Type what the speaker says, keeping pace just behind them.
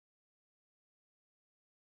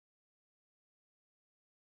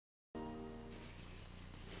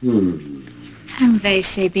And they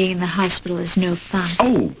say being in the hospital is no fun.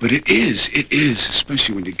 Oh, but it is. It is,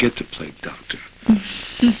 especially when you get to play doctor. Are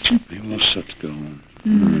you all set to go?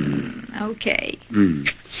 Okay.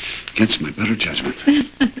 Against my better judgment.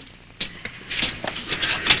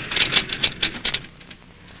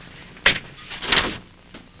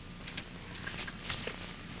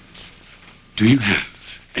 Do you have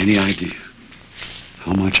any idea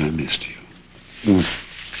how much I missed you?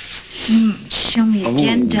 Show me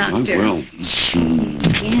again, Doctor. I will. Show me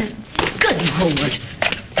again. Good Lord.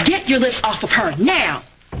 Get your lips off of her, now!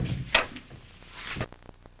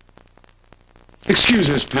 Excuse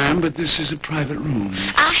us, Pam, but this is a private room.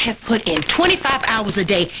 I have put in 25 hours a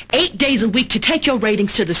day, 8 days a week to take your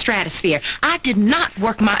ratings to the stratosphere. I did not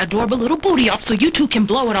work my adorable little booty off so you two can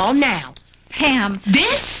blow it all now. Pam.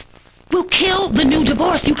 This will kill the new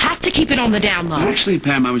divorce. You have to keep it on the down low. Actually,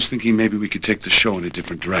 Pam, I was thinking maybe we could take the show in a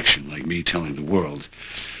different direction, like me telling the world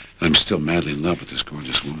I'm still madly in love with this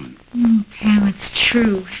gorgeous woman. Pam, it's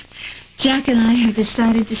true. Jack and I have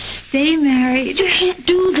decided to stay married. You can't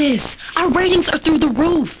do this. Our ratings are through the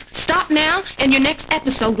roof. Stop now, and your next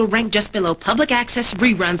episode will rank just below public access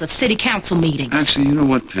reruns of city council meetings. Actually, you know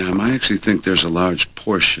what, Pam? I actually think there's a large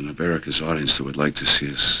portion of Erica's audience that would like to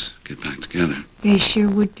see us get back together. They sure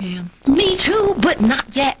would, Pam. Me too, but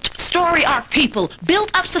not yet. Story arc, people.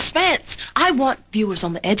 Build up suspense. I want viewers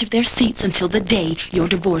on the edge of their seats until the day your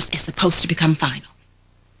divorce is supposed to become final.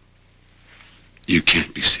 You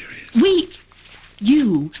can't be serious.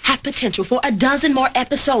 You have potential for a dozen more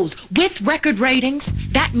episodes with record ratings.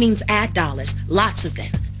 That means ad dollars, lots of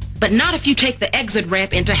them. But not if you take the exit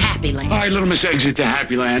ramp into Happy Land. All right, little Miss Exit to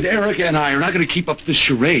Happy Land. Erica and I are not going to keep up this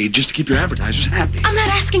charade just to keep your advertisers happy. I'm not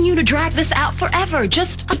asking you to drag this out forever.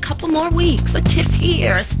 Just a couple more weeks. A tip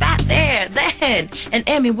here, a spat there, then an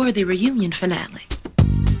Emmy-worthy reunion finale.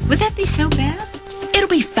 Would that be so bad? It'll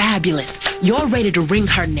be fabulous. You're ready to wring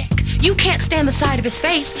her neck. You can't stand the sight of his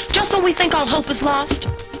face just when we think all hope is lost.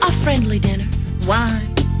 A friendly dinner,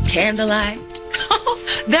 wine, candlelight.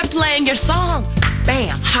 They're playing your song.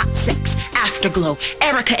 Bam, hot sex, afterglow,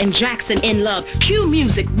 Erica and Jackson in love, cue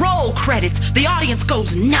music, roll credits, the audience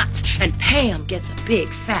goes nuts, and Pam gets a big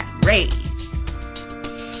fat raise.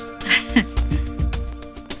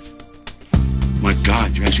 My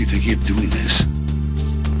God, you're actually thinking of doing this?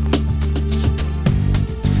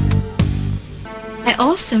 I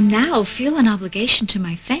also now feel an obligation to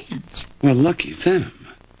my fans. Well, lucky them.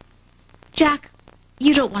 Jack,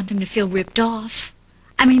 you don't want them to feel ripped off.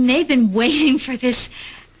 I mean, they've been waiting for this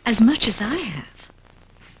as much as I have.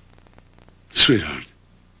 Sweetheart,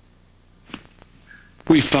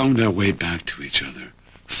 we found our way back to each other,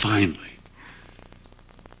 finally.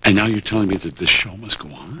 And now you're telling me that the show must go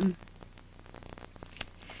on?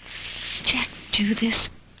 Jack, do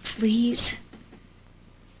this, please.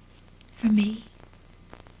 For me.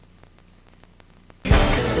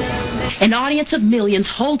 An audience of millions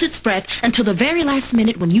holds its breath until the very last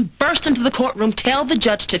minute when you burst into the courtroom, tell the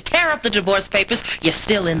judge to tear up the divorce papers, you're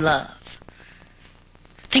still in love.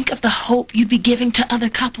 Think of the hope you'd be giving to other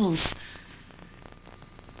couples.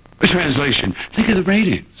 A translation. Think of the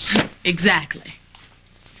ratings. Exactly.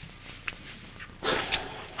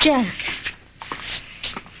 Jack,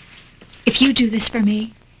 if you do this for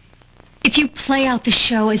me, if you play out the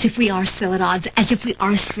show as if we are still at odds, as if we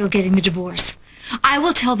are still getting the divorce, I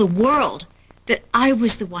will tell the world that I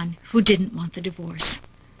was the one who didn't want the divorce.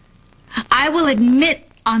 I will admit,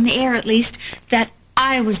 on the air at least, that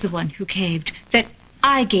I was the one who caved, that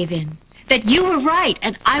I gave in, that you were right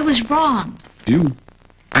and I was wrong. You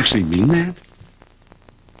actually mean that?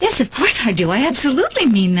 Yes, of course I do. I absolutely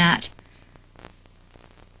mean that.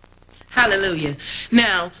 Hallelujah.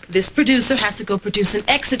 Now, this producer has to go produce an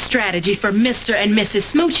exit strategy for Mr. and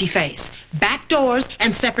Mrs. Smoochy Face. Back doors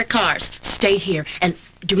and separate cars. Stay here and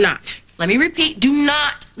do not, let me repeat, do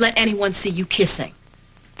not let anyone see you kissing.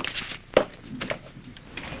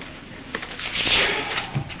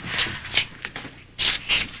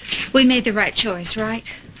 We made the right choice, right?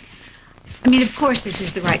 I mean, of course this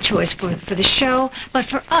is the right choice for the show, but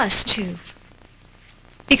for us, too.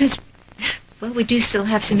 Because, well, we do still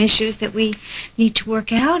have some issues that we need to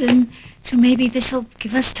work out, and so maybe this will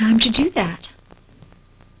give us time to do that.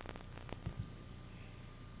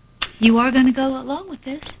 You are going to go along with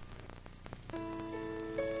this?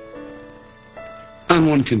 On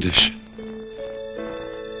one condition.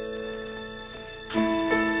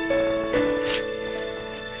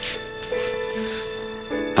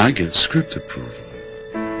 I get script approval.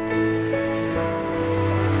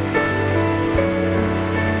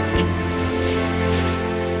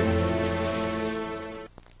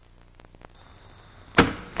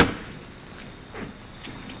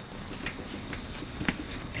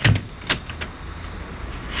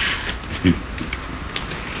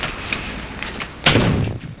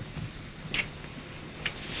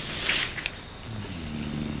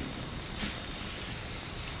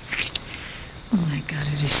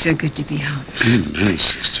 so good to be home. Amen,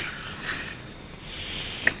 sister.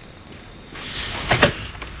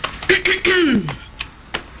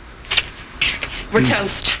 We're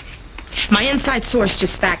toast. My inside source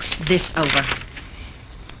just faxed this over.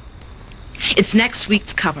 It's next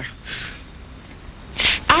week's cover.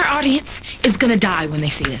 Our audience is gonna die when they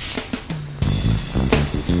see this.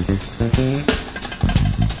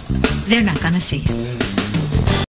 They're not gonna see it.